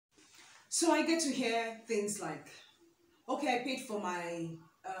So I get to hear things like, okay, I paid for my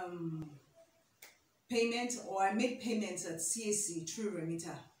payment, or I made payments at CAC through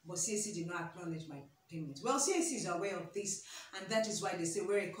Remita, but CAC did not acknowledge my payment. Well, CAC is aware of this, and that is why they say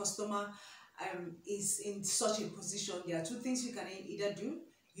where a customer is in such a position, there are two things you can either do.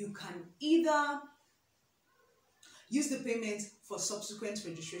 You can either use the payment for subsequent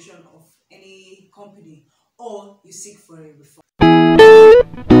registration of any company, or you seek for a refund.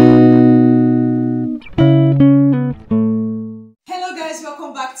 Hello guys,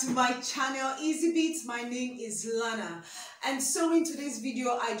 welcome back to my channel Easy Beats. My name is Lana, and so in today's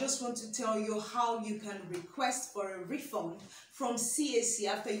video I just want to tell you how you can request for a refund from CAC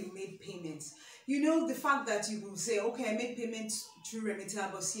after you made payments. You know, the fact that you will say, okay, I made payments through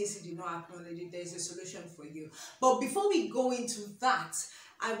Remita, but CAC did not acknowledge it. There's a solution for you. But before we go into that,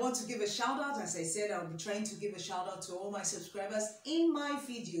 I want to give a shout out. As I said, I'll be trying to give a shout out to all my subscribers in my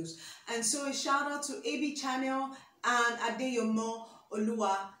videos. And so a shout out to AB Channel and Adeyomo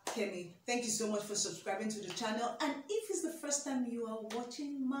Oluwa Kemi. Thank you so much for subscribing to the channel. And if it's the first time you are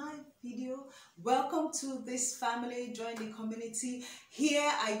watching my video, welcome to this family. Join the community.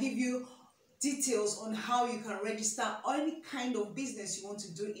 Here I give you details on how you can register any kind of business you want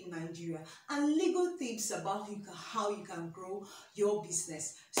to do in Nigeria, and legal tips about how you can grow your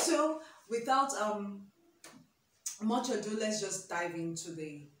business. So without much ado, let's just dive into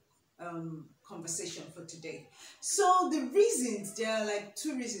the conversation for today. So the reasons, there are like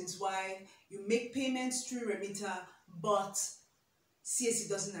two reasons why you make payments through Remita but CAC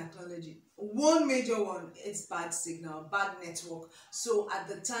doesn't acknowledge it. One major one, it's bad signal, bad network. So at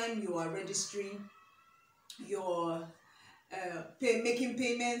the time you are registering your making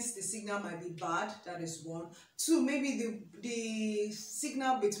payments, the signal might be bad. That is one. Two, maybe the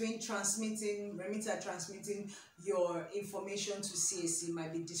signal between Remita transmitting your information to CAC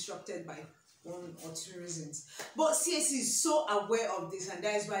might be disrupted by one or two reasons. But CAC is so aware of this, and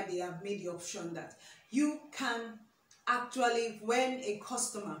that is why they have made the option that you can actually, when a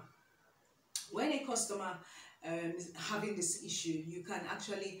customer is having this issue, you can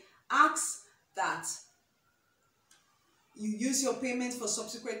actually ask that you use your payment for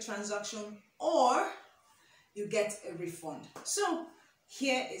subsequent transaction, or you get a refund. So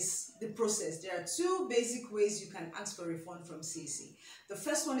here is the process. There are two basic ways you can ask for a refund from CAC. The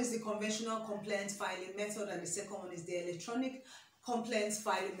first one is the conventional complaint filing method, and the second one is the electronic complaint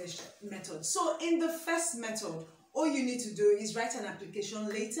filing method. So in the first method, all you need to do is write an application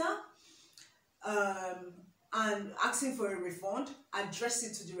later and asking for a refund, address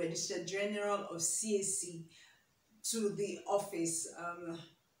it to the Registrar General of CAC, to the office.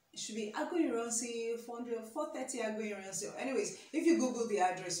 It should be Agoiransi 430 Agoiransi. Anyways, if you Google the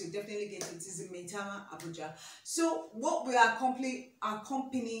address, you'll definitely get it. It is in Maitama, Abuja. So what will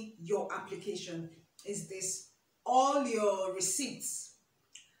accompany your application is this: all your receipts,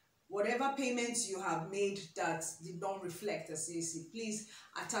 whatever payments you have made that did not reflect as CAC, please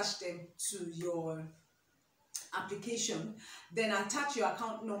attach them to your application. Then attach your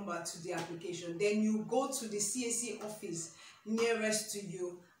account number to the application. Then you go to the CAC office nearest to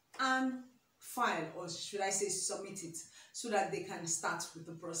you and file, or should I say submit it, so that they can start with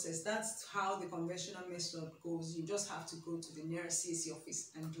the process. That's how the conventional method goes. You just have to go to the nearest CAC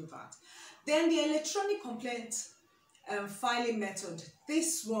office and do that. Then the electronic complaint filing method,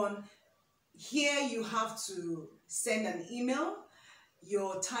 this one here, you have to send an email.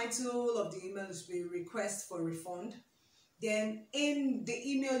 Your title of the email is the request for refund. Then in the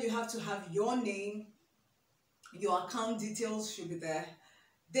email you have to have your name, your account details should be there.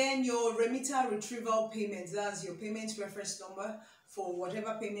 Then your Remita retrieval payment, that's your payment reference number for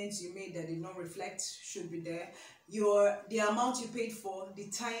whatever payments you made that did not reflect, should be there. The amount you paid for, the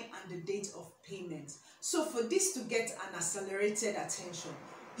time and the date of payment. So for this to get an accelerated attention,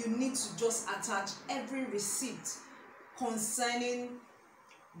 you need to just attach every receipt concerning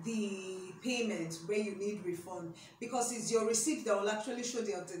the payment where you need refund, because it's your receipt that will actually show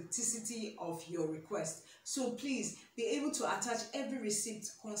the authenticity of your request. So please be able to attach every receipt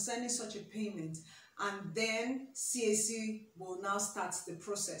concerning such a payment, and then CAC will now start the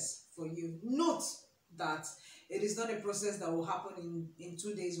process for you. Note that it is not a process that will happen in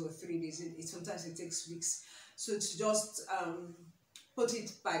 2 days or 3 days. Sometimes it takes weeks. So to just put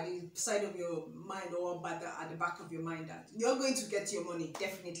it by the side of your mind, or at the back of your mind, that you're going to get your money,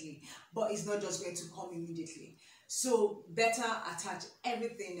 definitely, but it's not just going to come immediately. So better attach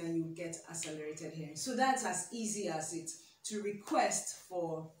everything and you get accelerated hearing. So that's as easy as it to request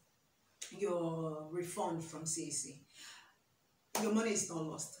for your refund from CAC. Your money is not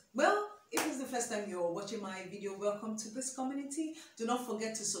lost. Well, If it's the first time you're watching my video, welcome to this community. Do not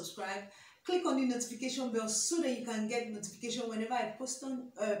forget to subscribe. Click on the notification bell so that you can get notification whenever I post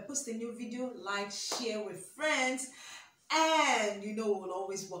a new video. Like, share with friends, and we'll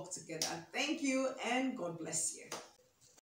always work together. Thank you, and God bless you.